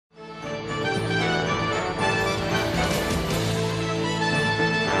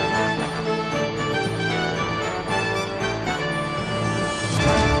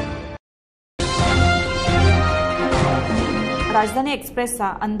राजधानी एक्सप्रेसचा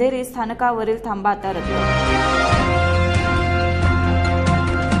अंधेरी स्थानकावरील थांबा आता रद्द।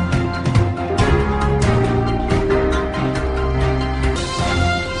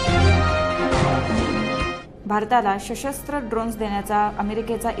 भारताला सशस्त्र ड्रोन्स देण्याचा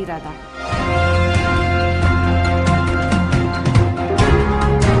अमेरिकेचा इरादा।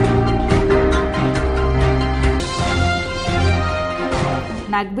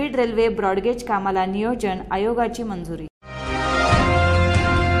 नागबीड रेल्वे ब्रॉडगेज कामाला नियोजन आयोगाची मंजुरी।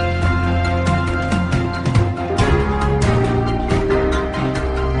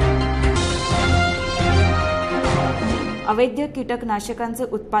 अवैध कीटकनाशकांचे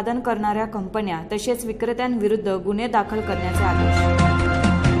उत्पादन करणाऱ्या कंपन्या तसेच विक्रेत्यांविरुद्ध गुन्हे दाखल करण्याचे आदेश।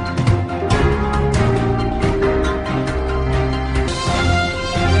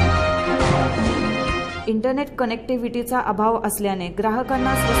 इंटरनेट कनेक्टिव्हिटीचा अभाव असल्याने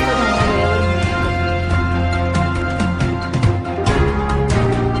ग्राहकांना स्वस्त धान्य वेळेवर मिळणे कठीण।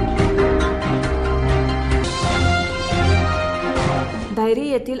 धायरी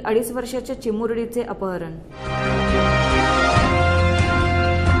येथील 2.5 वर्षाच्या चिमुरडीचे अपहरण।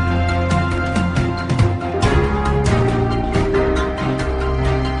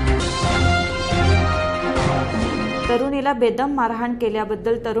 तरुणीला बेदम मारहाण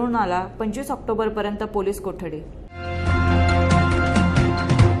केल्याबद्दल तरुणाला 25 ऑक्टोबरपर्यंत पोलीस कोठडी।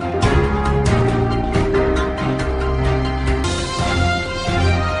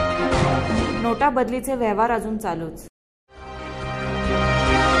 नोटा बदलीचे व्यवहार अजून चालूच।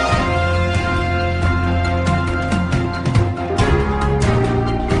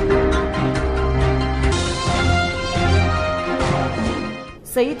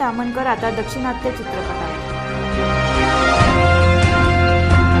 सई तामणकर आता दक्षिणात्य चित्रपटात।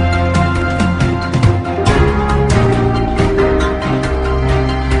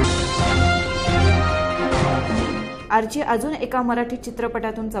 आर्ची अजून एका मराठी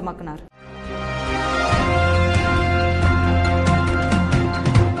चित्रपटातून चमकणार।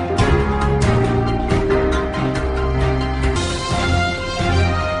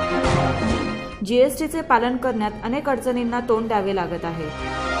 जीएसटीचे पालन करण्यात अनेक अडचणींना तोंड द्यावे लागत आहे।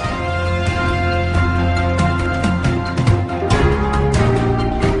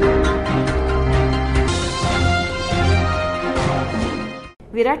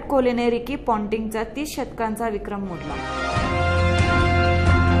 विराट कोहलीने रिकी पॉन्टिंगचा 30 शतकांचा विक्रम मोडला।